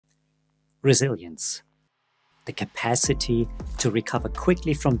Resilience, the capacity to recover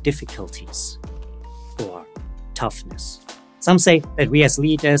quickly from difficulties, or toughness. Some say that we as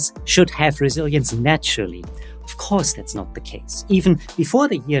leaders should have resilience naturally. Of course, that's not the case. Even before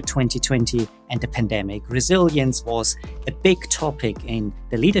the year 2020 and the pandemic, resilience was a big topic in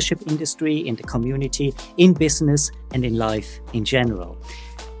the leadership industry, in the community, in business, and in life in general.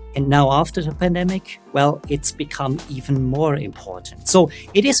 And now after the pandemic, well, it's become even more important. So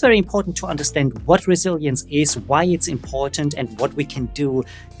it is very important to understand what resilience is, why it's important, and what we can do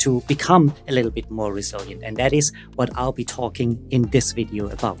to become a little bit more resilient. And that is what I'll be talking in this video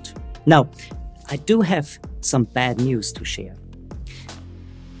about. Now, I do have some bad news to share.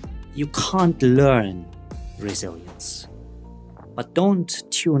 You can't learn resilience. But don't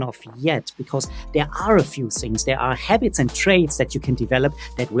tune off yet, because there are a few things, there are habits and traits that you can develop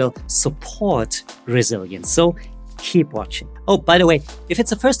that will support resilience. So keep watching. Oh, by the way, if it's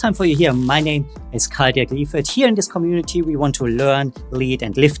the first time for you here, my name is Karl-Dirk Liefert. Here in this community, we want to learn, lead,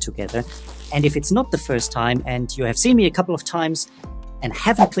 and live together. And if it's not the first time and you have seen me a couple of times and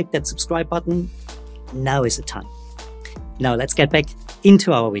haven't clicked that subscribe button, now is the time. Now let's get back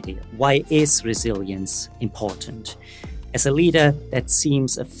into our video. Why is resilience important? As a leader, that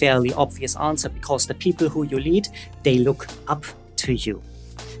seems a fairly obvious answer, because the people who you lead, they look up to you.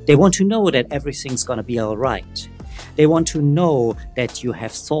 They want to know that everything's going to be all right. They want to know that you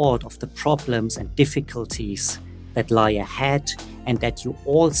have thought of the problems and difficulties that lie ahead, and that you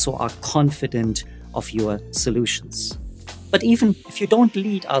also are confident of your solutions. But even if you don't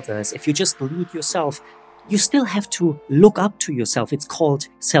lead others, if you just lead yourself, you still have to look up to yourself. It's called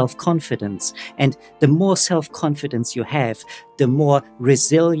self-confidence. And the more self-confidence you have, the more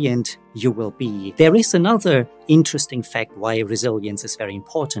resilient you will be. There is another interesting fact why resilience is very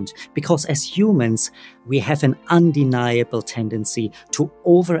important, because as humans, we have an undeniable tendency to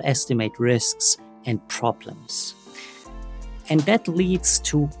overestimate risks and problems. And that leads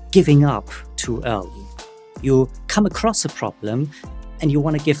to giving up too early. You come across a problem and you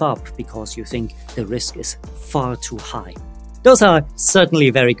want to give up because you think the risk is far too high. Those are certainly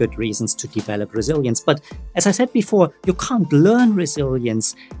very good reasons to develop resilience. But as I said before, you can't learn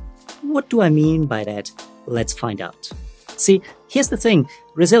resilience. What do I mean by that? Let's find out. See, here's the thing.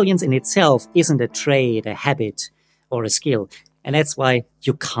 Resilience in itself isn't a trait, a habit, or a skill. And that's why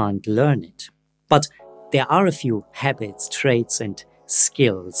you can't learn it. But there are a few habits, traits, and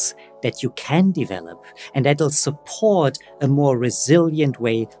skills that you can develop, and that'll support a more resilient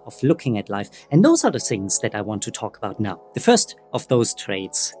way of looking at life. And those are the things that I want to talk about now. The first of those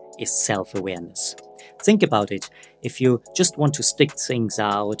traits is self-awareness. Think about it. If you just want to stick things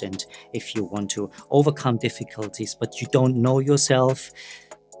out, and if you want to overcome difficulties, but you don't know yourself,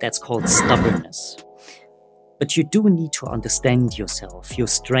 that's called stubbornness. But you do need to understand yourself, your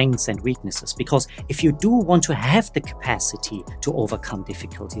strengths and weaknesses, because if you do want to have the capacity to overcome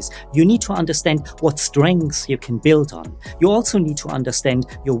difficulties, you need to understand what strengths you can build on. You also need to understand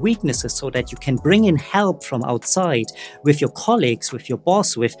your weaknesses so that you can bring in help from outside, with your colleagues, with your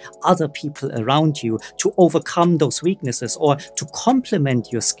boss, with other people around you, to overcome those weaknesses or to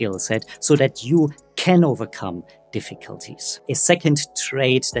complement your skill set so that you can overcome difficulties. A second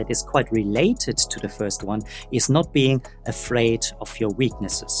trait that is quite related to the first one is not being afraid of your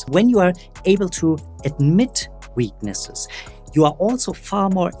weaknesses. When you are able to admit weaknesses, you are also far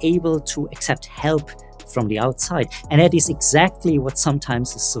more able to accept help from the outside. And that is exactly what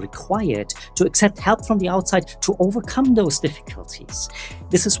sometimes is required, to accept help from the outside to overcome those difficulties.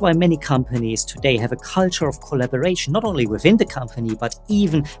 This is why many companies today have a culture of collaboration, not only within the company, but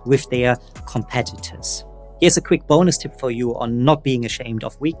even with their competitors. Here's a quick bonus tip for you on not being ashamed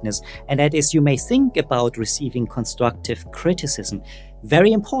of weakness, and that is, you may think about receiving constructive criticism.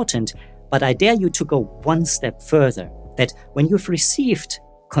 Very important, but I dare you to go one step further, that when you've received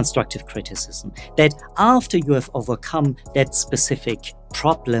constructive criticism, that after you have overcome that specific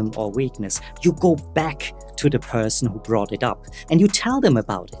problem or weakness, you go back to the person who brought it up and you tell them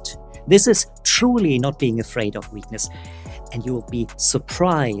about it. This is truly not being afraid of weakness. And you will be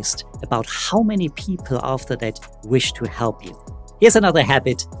surprised about how many people after that wish to help you. Here's another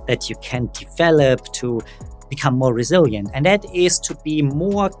habit that you can develop to become more resilient, and that is to be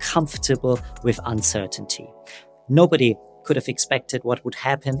more comfortable with uncertainty. Nobody could have expected what would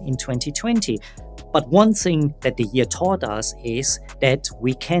happen in 2020. But one thing that the year taught us is that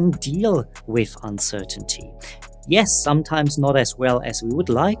we can deal with uncertainty. Yes, sometimes not as well as we would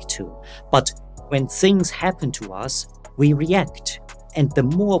like to, but when things happen to us, we react. And the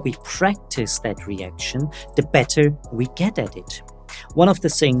more we practice that reaction, the better we get at it. One of the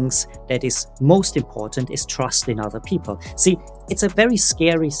things that is most important is trust in other people. See, it's a very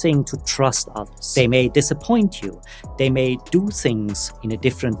scary thing to trust others. They may disappoint you. They may do things in a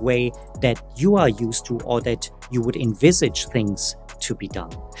different way that you are used to or that you would envisage things to be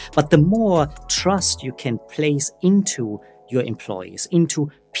done. But the more trust you can place into your employees,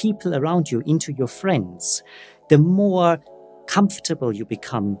 into people around you, into your friends, the more comfortable you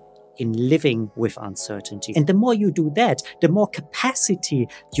become in living with uncertainty. And the more you do that, the more capacity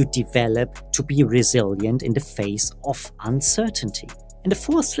you develop to be resilient in the face of uncertainty. And the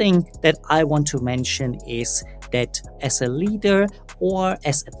fourth thing that I want to mention is that as a leader or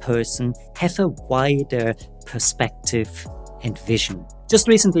as a person, have a wider perspective and vision. Just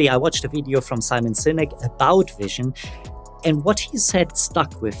recently, I watched a video from Simon Sinek about vision, and what he said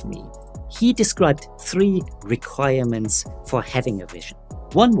stuck with me. He described 3 requirements for having a vision.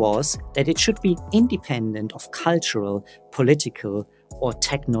 One was that it should be independent of cultural, political, or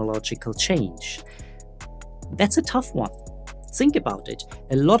technological change. That's a tough one. Think about it.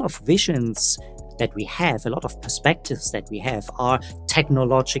 A lot of visions that we have, a lot of perspectives that we have are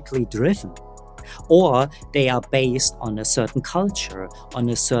technologically driven. Or they are based on a certain culture, on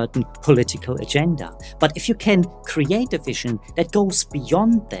a certain political agenda. But if you can create a vision that goes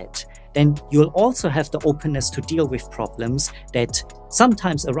beyond that, then you'll also have the openness to deal with problems that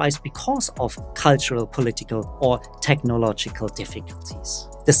sometimes arise because of cultural, political, or technological difficulties.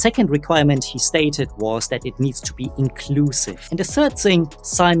 The second requirement he stated was that it needs to be inclusive. And the third thing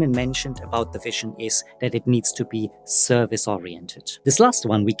Simon mentioned about the vision is that it needs to be service-oriented. This last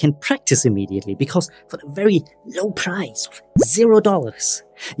one we can practice immediately because for the very low price of $0,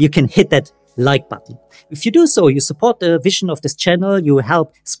 you can hit that like button. If you do so, you support the vision of this channel, you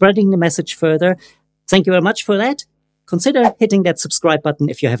help spreading the message further. Thank you very much for that. Consider hitting that subscribe button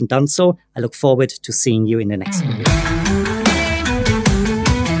if you haven't done so. I look forward to seeing you in the next video.